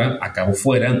primera curva, acabó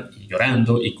fuera y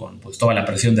llorando y con pues toda la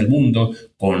presión del mundo,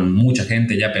 con mucha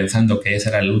gente ya pensando que ese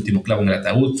era el último clavo en el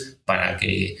ataúd para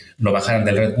que lo bajaran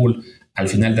del Red Bull al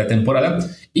final de la temporada.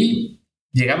 Y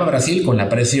llegaba a Brasil con la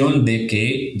presión de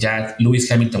que ya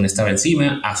Lewis Hamilton estaba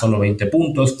encima a solo 20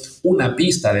 puntos, una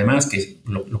pista además que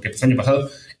lo que pasó el año pasado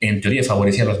en teoría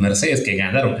favorecía a los Mercedes, que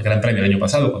ganaron el Gran Premio el año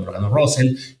pasado cuando lo ganó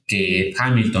Russell, que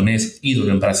Hamilton es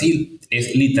ídolo en Brasil,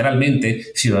 es literalmente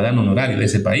ciudadano honorario de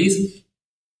ese país.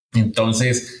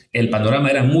 Entonces el panorama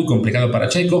era muy complicado para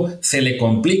Checo. Se le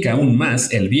complica aún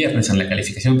más el viernes en la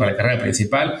calificación para la carrera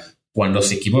principal, cuando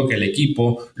se equivoca el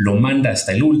equipo, lo manda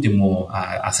hasta el último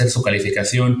a hacer su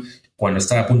calificación cuando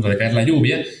estaba a punto de caer la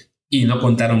lluvia, y no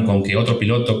contaron con que otro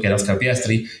piloto, que era Oscar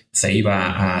Piastri, se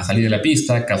iba a salir de la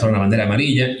pista, causar una bandera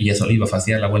amarilla y eso le iba a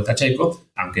fastidiar la vuelta a Checo,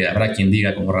 aunque habrá quien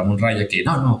diga como Ramón Raya que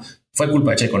no, fue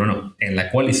culpa de Checo, no, en la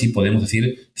cual sí podemos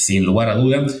decir sin lugar a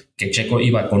duda que Checo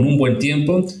iba con un buen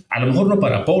tiempo, a lo mejor no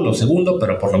para pole o segundo,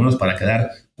 pero por lo menos para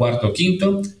quedar cuarto o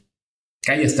quinto,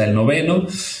 cae hasta el noveno,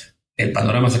 el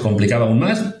panorama se complicaba aún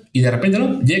más y de repente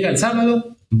no, llega el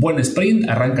sábado, buen sprint,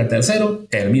 arranca tercero,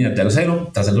 termina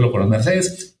tercero tras el duelo con los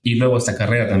Mercedes y luego esta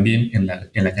carrera también en la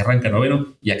que arranca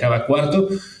noveno y acaba cuarto.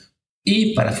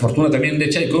 Y para fortuna también de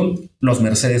Checo, los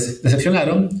Mercedes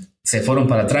decepcionaron, se fueron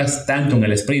para atrás tanto en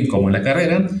el sprint como en la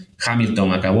carrera.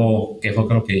 Hamilton acabó, que fue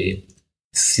creo que,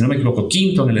 si no me equivoco,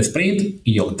 quinto en el sprint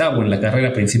y octavo en la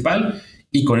carrera principal,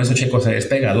 y con eso Checo se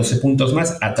despega 12 puntos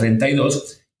más a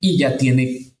 32 y ya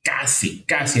tiene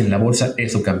casi en la bolsa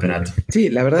es su campeonato. Sí,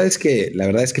 la verdad es que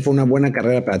fue una buena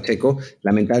carrera para Checo.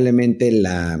 Lamentablemente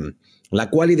la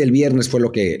quali del viernes fue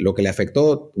lo que le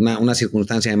afectó, una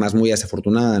circunstancia además muy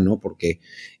desafortunada, ¿no? Porque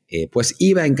pues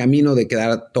iba en camino de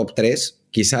quedar top 3,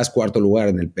 quizás cuarto lugar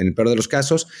en el peor de los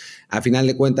casos. A final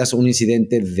de cuentas, un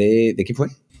incidente ¿de quién fue?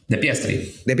 De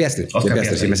Piastri. De Piastri.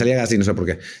 Si me salía así, no sé por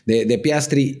qué. De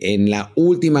Piastri en la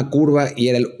última curva y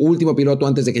era el último piloto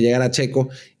antes de que llegara Checo,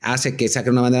 hace que saque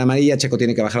una bandera amarilla, Checo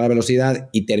tiene que bajar la velocidad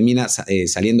y termina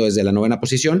saliendo desde la 9ª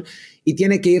posición y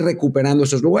tiene que ir recuperando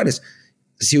esos lugares.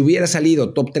 Si hubiera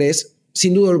salido top 3,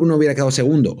 sin duda alguna hubiera quedado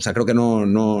segundo. O sea, creo que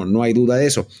no hay duda de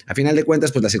eso. A final de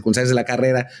cuentas, pues las circunstancias de la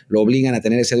carrera lo obligan a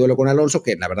tener ese duelo con Alonso,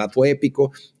 que la verdad fue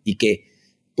épico y que,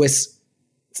 pues,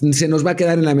 se nos va a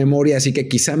quedar en la memoria, así que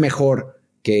quizá mejor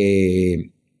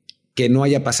que no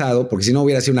haya pasado, porque si no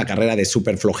hubiera sido una carrera de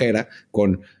súper flojera,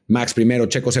 con Max primero,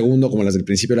 Checo segundo, como las del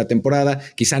principio de la temporada.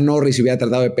 Quizá Norris hubiera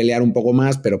tratado de pelear un poco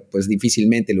más, pero pues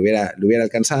difícilmente lo hubiera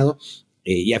alcanzado.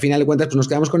 Y a final de cuentas, pues nos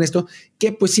quedamos con esto,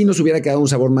 que pues sí nos hubiera quedado un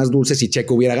sabor más dulce si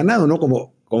Checo hubiera ganado, ¿no?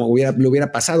 Como le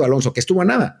hubiera pasado a Alonso, que estuvo a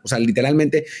nada. O sea,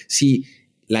 literalmente, si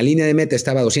la línea de meta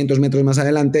estaba 200 metros más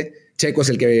adelante, Checo es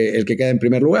el que queda en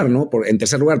primer lugar, ¿no? En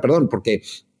tercer lugar, perdón, porque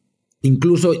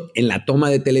incluso en la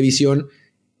toma de televisión,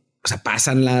 o sea,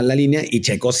 pasan la línea y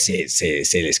Checo se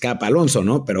le escapa a Alonso,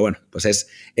 ¿no? Pero bueno, pues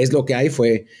es lo que hay.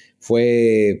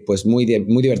 Fue pues muy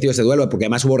divertido ese duelo, porque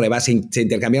además hubo rebases, se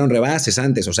intercambiaron rebases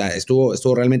antes. O sea, estuvo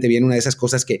realmente bien. Una de esas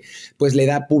cosas que pues le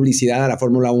da publicidad a la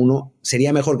Fórmula 1.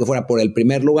 Sería mejor que fuera por el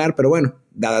primer lugar, pero bueno,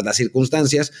 dadas las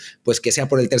circunstancias, pues que sea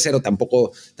por el tercero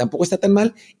tampoco está tan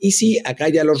mal. Y sí, acá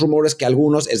ya los rumores que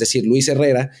algunos, es decir, Luis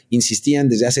Herrera, insistían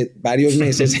desde hace varios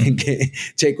meses en que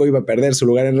Checo iba a perder su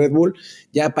lugar en Red Bull.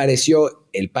 Ya apareció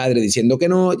el padre diciendo que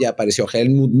no, ya apareció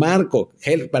Helmut Marko.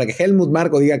 Para que Helmut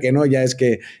Marko diga que no, ya es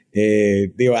que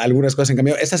algunas cosas han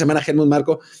cambiado. Esta semana Helmut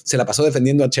Marko se la pasó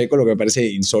defendiendo a Checo, lo que me parece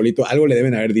insólito. Algo le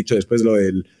deben haber dicho después lo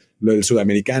del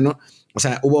sudamericano. O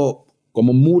sea, hubo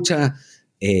como mucha,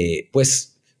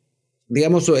 pues,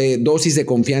 digamos, dosis de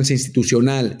confianza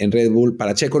institucional en Red Bull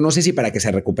para Checo. No sé si para que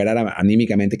se recuperara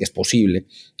anímicamente, que es posible,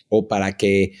 o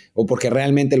porque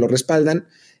realmente lo respaldan,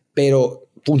 pero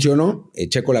funcionó.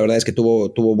 Checo la verdad es que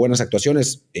tuvo buenas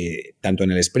actuaciones, tanto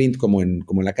en el sprint como en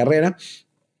la carrera.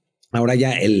 Ahora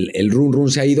ya el run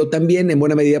se ha ido también en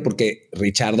buena medida porque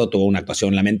Richardo tuvo una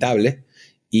actuación lamentable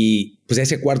y pues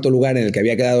ese cuarto lugar en el que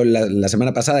había quedado la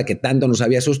semana pasada, que tanto nos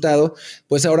había asustado,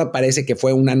 pues ahora parece que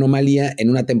fue una anomalía en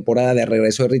una temporada de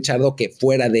regreso de Richardo que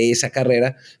fuera de esa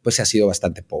carrera pues ha sido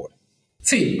bastante pobre.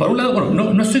 Sí, por un lado,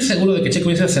 bueno, no estoy seguro de que Checo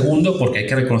hubiese sido segundo, porque hay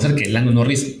que reconocer que Lando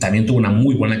Norris también tuvo una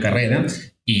muy buena carrera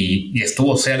y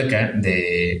estuvo cerca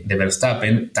de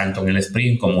Verstappen, tanto en el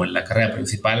sprint como en la carrera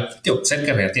principal.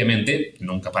 Cerca relativamente,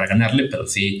 nunca para ganarle, pero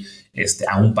sí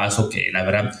a un paso que la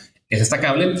verdad es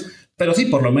destacable. Pero sí,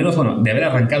 por lo menos, bueno, de haber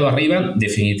arrancado arriba,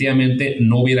 definitivamente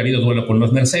no hubiera habido duelo con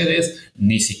los Mercedes,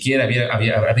 ni siquiera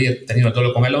había tenido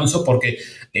duelo con Alonso, porque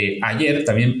ayer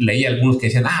también leí algunos que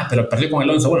decían, pero perdió con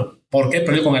Alonso. Bueno, ¿por qué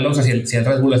perdió con Alonso si el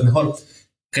Red Bull es mejor?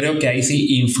 Creo que ahí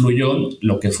sí influyó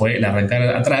lo que fue la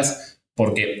arrancada atrás,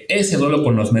 porque ese duelo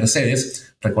con los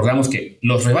Mercedes, recordamos que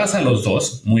los rebasa a los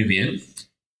dos, muy bien,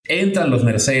 entran los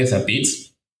Mercedes a pits,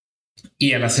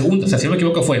 y a la segunda, o sea, si no me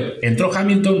equivoco, entró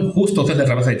Hamilton justo desde el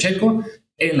rebase de Checo,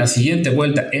 en la siguiente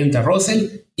vuelta entra Russell,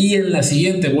 y en la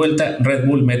siguiente vuelta Red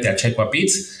Bull mete a Checo a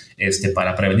pits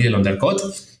para prevenir el undercut,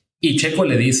 y Checo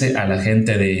le dice a la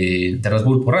gente de Red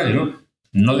Bull por radio, ¿no?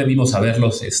 No debimos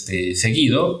haberlos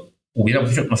seguido,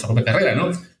 hubiéramos hecho nuestra propia carrera,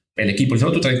 ¿no? El equipo dice,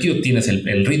 no, tú tranquilo, tienes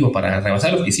el ritmo para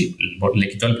rebasarlos, y sí, le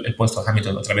quitó el puesto a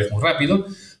Hamilton otra vez muy rápido,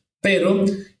 pero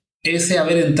ese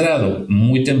haber entrado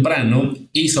muy temprano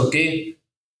hizo que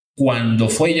cuando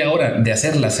fue ya hora de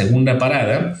hacer la segunda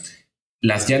parada,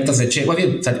 las llantas de Checo,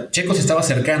 Checo se estaba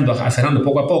acercando a Fernando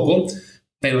poco a poco,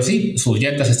 pero sí, sus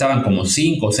llantas estaban como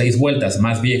 5 o 6 vueltas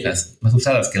más viejas, más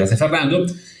usadas que las de Fernando,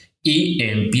 y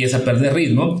empieza a perder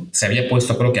ritmo. Se había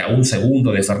puesto creo que a 1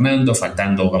 segundo de Fernando,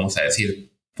 faltando, vamos a decir,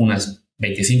 unas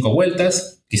 25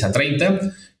 vueltas, quizá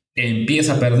 30,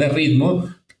 empieza a perder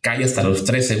ritmo, cae hasta los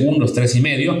 3 segundos, 3 y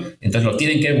medio, entonces lo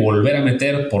tienen que volver a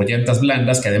meter por llantas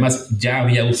blandas, que además ya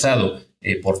había usado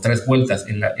por 3 vueltas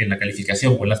en la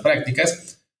calificación o en las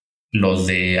prácticas. Los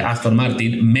de Aston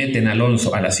Martin meten a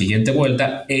Alonso a la siguiente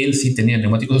vuelta, él sí tenía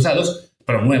neumáticos usados,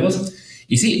 pero nuevos,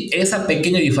 y sí, esa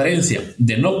pequeña diferencia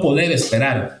de no poder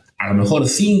esperar a lo mejor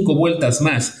 5 vueltas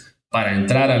más para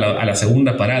entrar a la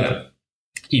segunda parada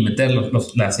y meter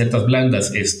las llantas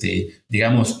blandas,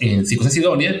 digamos, en circunstancia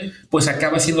idónea, pues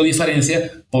acaba siendo diferencia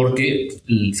porque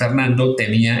Fernando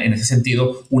tenía en ese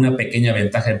sentido una pequeña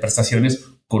ventaja en prestaciones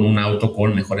con un auto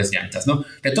con mejores llantas, ¿no?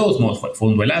 De todos modos, fue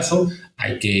un duelazo.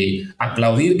 Hay que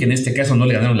aplaudir que en este caso no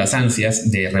le ganaron las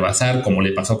ansias de rebasar, como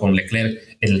le pasó con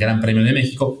Leclerc en el Gran Premio de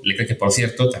México. Leclerc, que por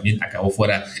cierto también acabó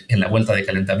fuera en la vuelta de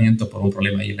calentamiento por un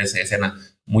problema ahí en esa escena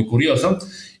muy curioso.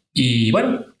 Y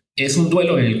bueno, es un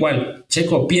duelo en el cual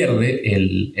Checo pierde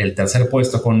el tercer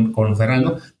puesto con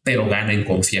Fernando, pero gana en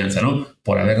confianza, ¿no?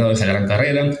 Por haber dado esa gran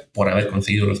carrera, por haber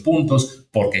conseguido los puntos,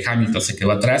 porque Hamilton se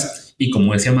quedó atrás y,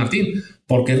 como decía Martín,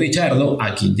 porque Richardo,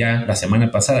 a quien ya la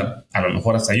semana pasada, a lo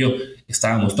mejor hasta yo,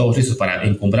 estábamos todos listos para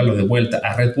encumbrarlo de vuelta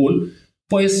a Red Bull,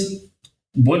 pues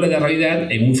vuelve a la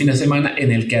realidad en un fin de semana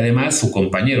en el que además su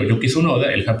compañero Yuki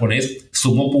Tsunoda, el japonés,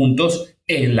 sumó puntos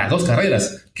en las 2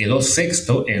 carreras, quedó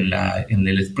sexto en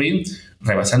el sprint,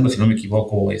 rebasando, si no me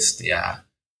equivoco,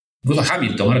 incluso a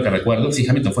Hamilton, ahora que recuerdo. Sí,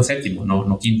 Hamilton fue séptimo,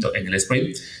 no quinto en el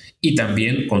sprint, y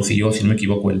también consiguió, si no me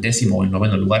equivoco, el 10º o el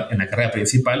 9º lugar en la carrera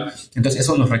principal. Entonces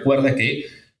eso nos recuerda que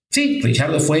sí,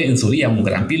 Richardo fue en su día un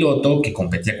gran piloto que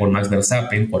competía con Max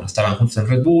Verstappen cuando estaban juntos en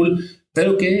Red Bull,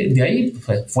 pero que de ahí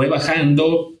fue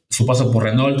bajando. Su paso por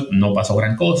Renault no pasó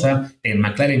gran cosa. En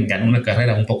McLaren ganó una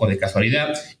carrera un poco de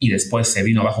casualidad y después se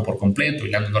vino abajo por completo y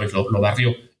Lando Norris lo barrió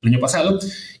el año pasado.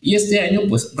 Y este año,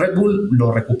 pues Red Bull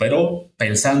lo recuperó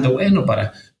pensando, bueno,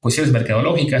 para cuestiones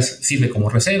mercadológicas sirve como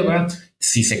reserva.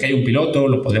 Si se cae un piloto,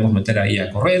 lo podemos meter ahí a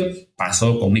correr.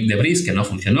 Pasó con Nick de Vries, que no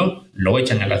funcionó. Lo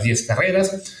echan a las 10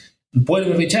 carreras.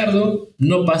 Vuelve Richardo,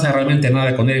 no pasa realmente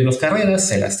nada con él en 2 carreras.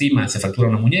 Se lastima, se fractura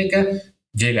una muñeca.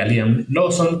 Llega Liam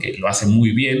Lawson, que lo hace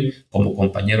muy bien como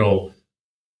compañero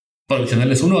profesional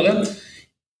de Tsunoda,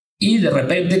 y de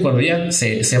repente cuando ya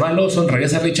se va Lawson,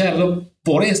 regresa Richardo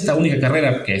por esta única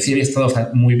carrera que sí había estado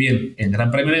muy bien en Gran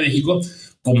Premio de México.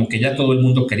 Como que ya todo el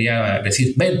mundo quería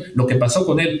decir, ven, lo que pasó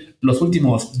con él los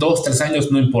últimos 2-3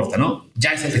 años no importa, ¿no?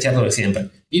 Ya es el Richardo de siempre.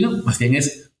 Y no, más bien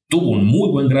tuvo un muy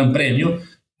buen Gran Premio,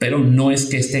 pero no es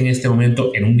que esté en este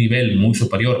momento en un nivel muy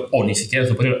superior o ni siquiera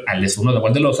superior al de Tsunoda o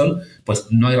al de Lawson. Pues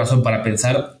no hay razón para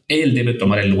pensar él debe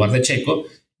tomar el lugar de Checo.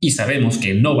 y sabemos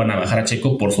que no van a bajar a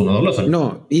Checo por su nodo glosal.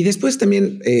 No, y después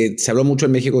también se habló mucho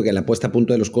en México que la puesta a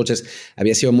punto de los coches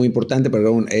había sido muy importante,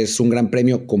 pero es un gran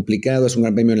premio complicado, es un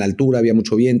gran premio en la altura, había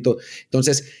mucho viento.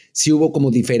 Entonces, sí hubo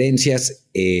como diferencias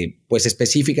pues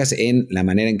específicas en la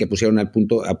manera en que pusieron a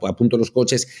punto los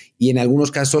coches, y en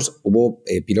algunos casos hubo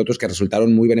pilotos que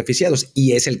resultaron muy beneficiados,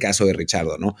 y es el caso de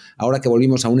Richardo, ¿no? Ahora que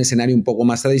volvimos a un escenario un poco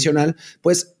más tradicional,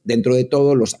 pues dentro de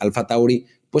todo los Alfa Tauri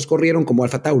pues corrieron como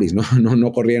Alfa Tauris,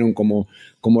 no corrieron como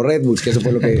Red Bulls, que eso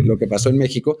fue lo que pasó en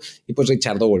México, y pues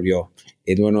Richardo volvió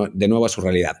de nuevo a su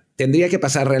realidad. Tendría que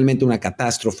pasar realmente una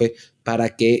catástrofe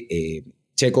para que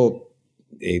Checo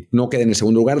no quede en el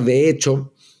segundo lugar. De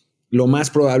hecho, lo más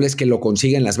probable es que lo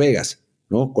consiga en Las Vegas,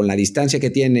 ¿no? Con la distancia que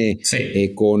tiene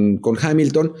con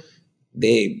Hamilton.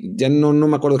 Ya no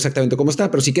me acuerdo exactamente cómo está,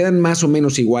 pero si quedan más o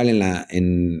menos igual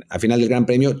a final del Gran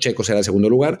Premio, Checo será el segundo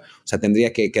lugar. O sea,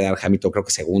 tendría que quedar Hamilton, creo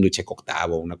que segundo, y Checo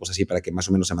octavo, una cosa así, para que más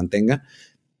o menos se mantenga.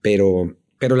 Pero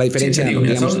la diferencia... Sí,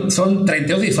 digamos, son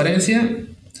 32 de diferencia.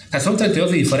 O sea, son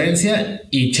 32 de diferencia,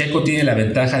 y Checo tiene la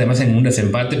ventaja además en un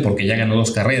desempate porque ya ganó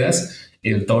 2 carreras.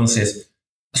 Entonces,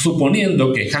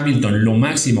 suponiendo que Hamilton lo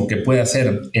máximo que puede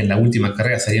hacer en la última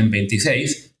carrera serían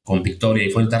 26, con victoria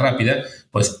y vuelta rápida,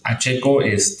 pues a Checo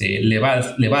le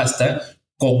basta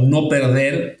con no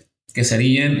perder, que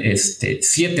serían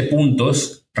 7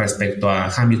 puntos respecto a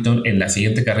Hamilton en la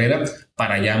siguiente carrera,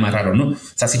 para ya amarrarlo, ¿no? O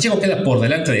sea, si Checo queda por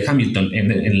delante de Hamilton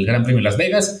en el Gran Premio de Las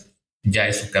Vegas, ya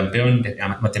es subcampeón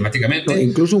matemáticamente. No,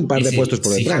 incluso un par de puestos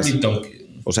por detrás. Hamilton,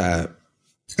 o sea...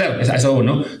 Claro, eso,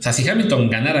 ¿no? O sea, si Hamilton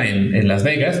ganara en Las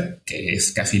Vegas, que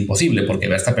es casi imposible porque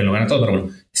Verstappen lo gana todo, pero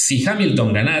bueno, si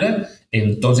Hamilton ganara,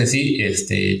 entonces sí,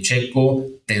 Checo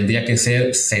tendría que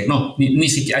ser... No, ni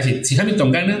siquiera... Si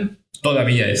Hamilton gana,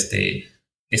 todavía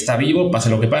está vivo, pase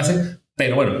lo que pase,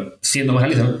 pero bueno, siendo más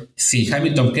realista, ¿no? Si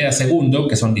Hamilton queda segundo,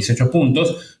 que son 18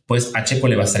 puntos, pues a Checo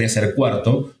le bastaría ser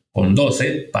cuarto con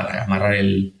 12 para amarrar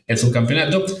el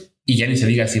subcampeonato, y ya ni se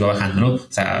diga si va bajando, ¿no? O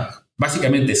sea...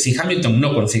 Básicamente, si Hamilton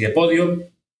no consigue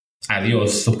podio,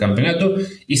 adiós subcampeonato.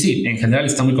 Y sí, en general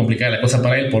está muy complicada la cosa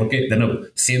para él porque, de nuevo,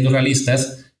 siendo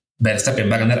realistas, Verstappen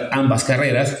va a ganar ambas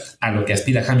carreras. A lo que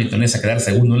aspira Hamilton es a quedar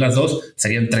segundo en las dos,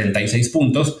 serían 36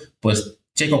 puntos. Pues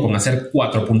Checo, con hacer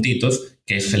 4 puntitos,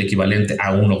 que es el equivalente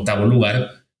a un octavo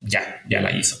lugar, ya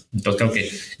la hizo. Entonces creo que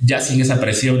ya sin esa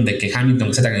presión de que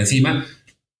Hamilton se taque encima,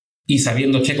 y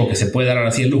sabiendo Checo que se puede dar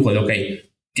ahora sí el lujo de, ok,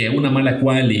 que una mala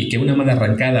quali, que una mala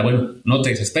arrancada, bueno, no te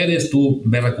desesperes, tú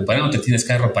ves recuperando, te tienes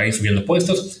carro para ir subiendo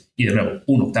puestos, y de nuevo,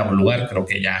 un octavo lugar, creo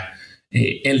que ya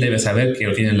él debe saber que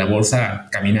lo tiene en la bolsa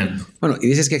caminando. Bueno, y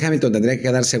dices que Hamilton tendría que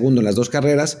quedar segundo en las 2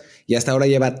 carreras, y hasta ahora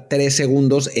lleva 3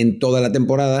 segundos en toda la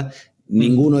temporada,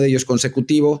 ninguno de ellos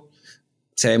consecutivo.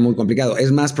 Se ve muy complicado.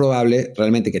 Es más probable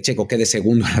realmente que Checo quede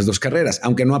segundo en las 2 carreras,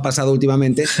 aunque no ha pasado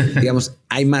últimamente. Digamos,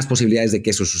 hay más posibilidades de que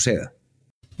eso suceda.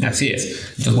 Así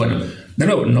es. Entonces, bueno, de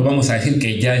nuevo, no vamos a decir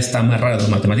que ya está amarrado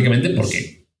matemáticamente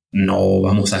porque no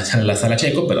vamos a echarle la sala a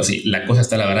Checo, pero sí, la cosa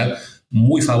está, la verdad,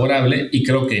 muy favorable, y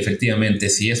creo que efectivamente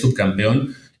si es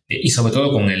subcampeón, y sobre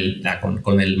todo con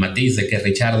el matiz de que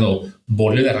Richardo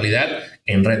volvió a la realidad,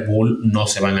 en Red Bull no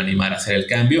se van a animar a hacer el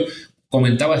cambio.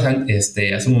 Comentabas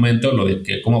hace un momento lo de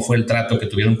que cómo fue el trato que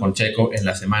tuvieron con Checo en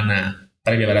la semana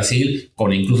previa a Brasil,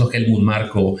 con incluso Helmut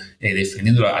Marko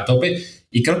defendiéndolo a tope.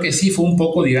 Y creo que sí fue un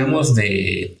poco, digamos,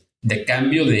 de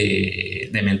cambio de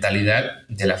mentalidad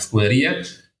de la escudería.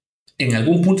 En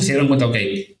algún punto se dieron cuenta, ok,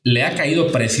 le ha caído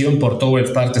presión por todas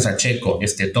partes a Checo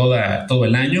todo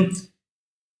el año,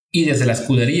 y desde la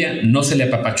escudería no se le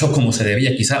apapachó como se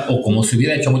debía quizá, o como se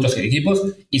hubiera hecho a muchos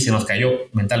equipos, y se nos cayó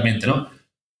mentalmente, ¿no?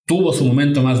 Tuvo su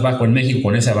momento más bajo en México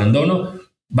con ese abandono.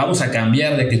 Vamos a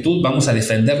cambiar de actitud, vamos a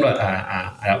defenderlo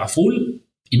a full,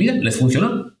 y mira, les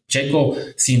funcionó. Checo,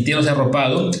 sintiéndose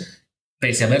arropado,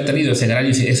 pese a haber tenido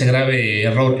ese grave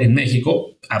error en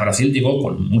México, a Brasil llegó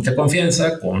con mucha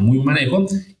confianza, con muy buen manejo,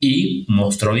 y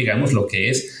mostró, digamos, lo que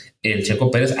es el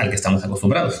Checo Pérez al que estamos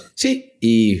acostumbrados. Sí,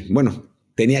 y bueno,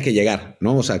 tenía que llegar,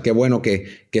 ¿no? O sea, qué bueno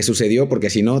que sucedió, porque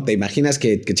si no, te imaginas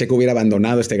que Checo hubiera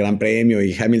abandonado este gran premio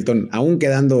y Hamilton, aún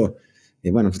quedando...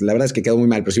 bueno, pues la verdad es que quedó muy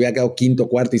mal, pero si hubiera quedado quinto,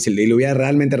 cuarto y le hubiera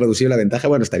realmente reducido la ventaja,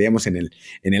 bueno, estaríamos en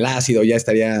el ácido, ya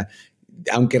estaría...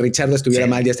 Aunque Richardo estuviera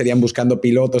mal, ya estarían buscando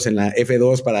pilotos en la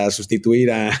F2 para sustituir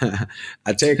a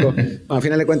Checo. Bueno, a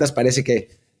final de cuentas parece que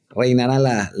reinará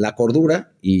la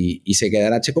cordura y se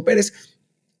quedará Checo Pérez.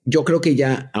 Yo creo que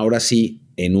ya ahora sí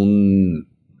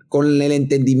con el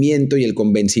entendimiento y el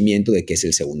convencimiento de que es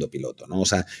el segundo piloto, ¿no? O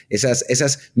sea,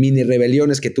 esas mini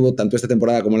rebeliones que tuvo tanto esta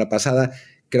temporada como la pasada,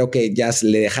 creo que ya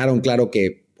le dejaron claro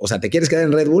que o sea, te quieres quedar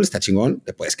en Red Bull, está chingón,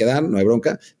 te puedes quedar, no hay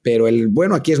bronca, pero el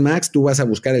bueno aquí es Max, tú vas a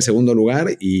buscar el segundo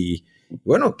lugar y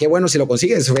bueno, qué bueno si lo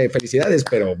consigues, felicidades,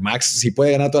 pero Max, si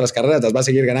puede ganar todas las carreras, las va a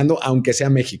seguir ganando, aunque sea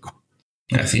México.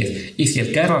 Así es. Y si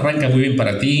el carro arranca muy bien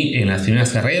para ti en las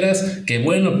primeras carreras, qué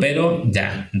bueno, pero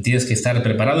ya tienes que estar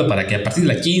preparado para que a partir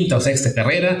de la quinta o sexta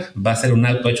carrera va a ser un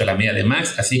auto hecho a la medida de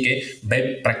Max, así que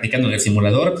ve practicando en el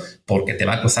simulador porque te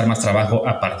va a costar más trabajo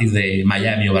a partir de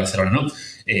Miami o Barcelona, ¿no?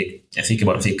 Así que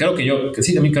bueno, sí, creo que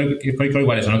sí, también creo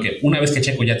igual eso, ¿no? Que una vez que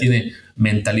Checo ya tiene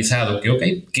mentalizado que, ok,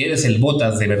 que eres el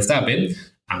Bottas de Verstappen,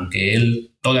 aunque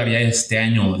él todavía este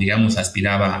año, digamos,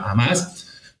 aspiraba a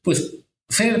más, pues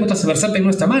ser el Bottas de Verstappen no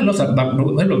está mal, ¿no? O sea,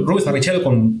 Rubens Barrichello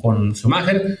con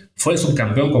Schumacher fue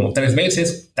subcampeón como 3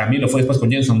 veces, también lo fue después con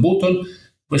Jenson Button.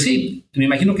 Pues sí, me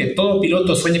imagino que todo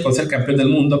piloto sueña con ser campeón del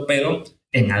mundo, pero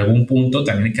en algún punto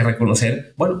también hay que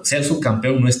reconocer, bueno, ser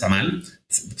subcampeón no está mal,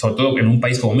 sobre todo en un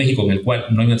país como México, en el cual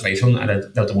no hay una tradición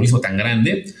de automovilismo tan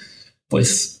grande,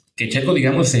 pues que Checo,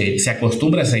 digamos, se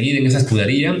acostumbra a seguir en esa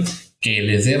escudería, que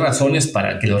les dé razones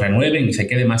para que lo renueven y se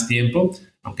quede más tiempo,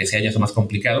 aunque sea ya eso más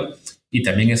complicado, y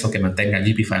también eso que mantenga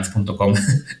gpfans.com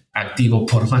activo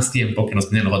por más tiempo que nos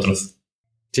tienen nosotros.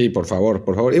 Sí, por favor,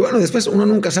 por favor. Y bueno, después uno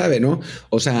nunca sabe, ¿no?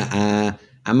 O sea,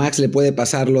 a Max le puede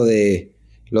pasar lo de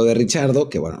Richardo,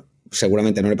 que bueno,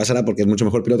 seguramente no le pasará porque es mucho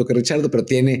mejor piloto que Richardo, pero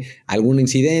tiene algún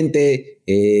incidente,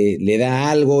 le da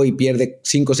algo y pierde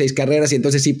 5 o 6 carreras y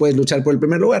entonces sí puedes luchar por el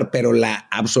primer lugar, pero la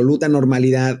absoluta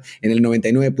normalidad en el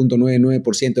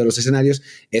 99.99% de los escenarios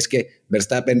es que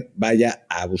Verstappen vaya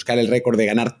a buscar el récord de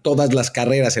ganar todas las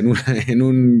carreras en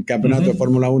un campeonato de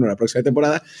Fórmula 1 la próxima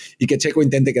temporada y que Checo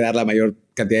intente quedar la mayor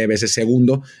cantidad de veces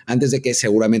segundo antes de que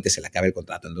seguramente se le acabe el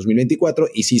contrato en 2024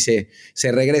 y si se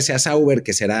regrese a Sauber,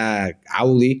 que será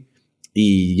Audi,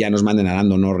 y ya nos manden a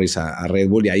Lando Norris a Red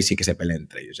Bull y ahí sí que se peleen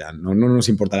entre ellos. Ya no nos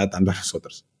importará tanto a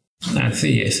nosotros.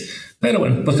 Así es. Pero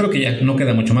bueno, pues creo que ya no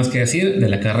queda mucho más que decir de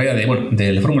la carrera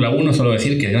de la Fórmula 1. Solo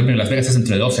decir que el Gran Premio de Las Vegas es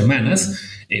entre 2 semanas.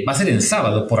 Va a ser en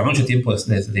sábado por la noche, tiempo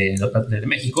de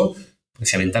México. Pues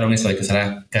se aventaron eso de que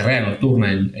será carrera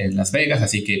nocturna en Las Vegas.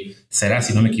 Así que será,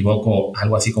 si no me equivoco,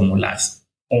 algo así como las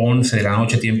 11 de la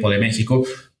noche, tiempo de México.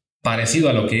 Parecido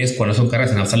a lo que es cuando son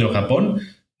carreras en Australia o Japón,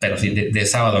 pero sí, de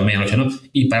sábado a medianoche, ¿no?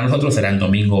 Y para nosotros será el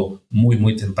domingo muy,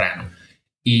 muy temprano.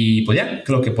 Y pues ya,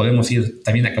 creo que podemos ir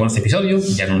también acabando este episodio.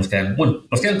 Ya no nos quedan, bueno,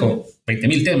 nos quedan como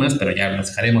 20,000 temas, pero ya nos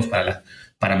dejaremos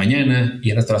para mañana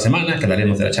y el resto de la semana, que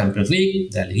hablaremos de la Champions League,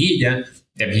 de la liguilla,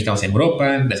 de mexicanos en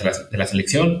Europa, de la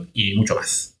selección y mucho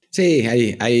más. Sí,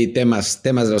 hay temas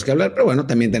de los que hablar, pero bueno,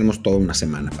 también tenemos toda una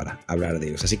semana para hablar de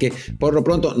ellos. Así que por lo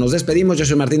pronto nos despedimos. Yo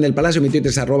soy Martín del Palacio, mi Twitter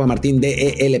es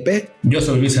 @martindelp. Yo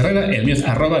soy Luis Herrera, el mío es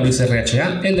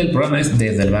 @LuisRHA, el del programa es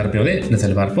Desde el Bar POD, Desde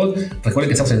el Bar Pod. Recuerden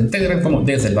que estamos en Telegram como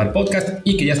Desde el Bar Podcast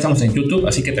y que ya estamos en YouTube,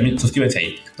 así que también suscríbanse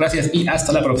ahí. Gracias y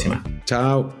hasta la próxima.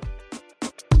 Chao.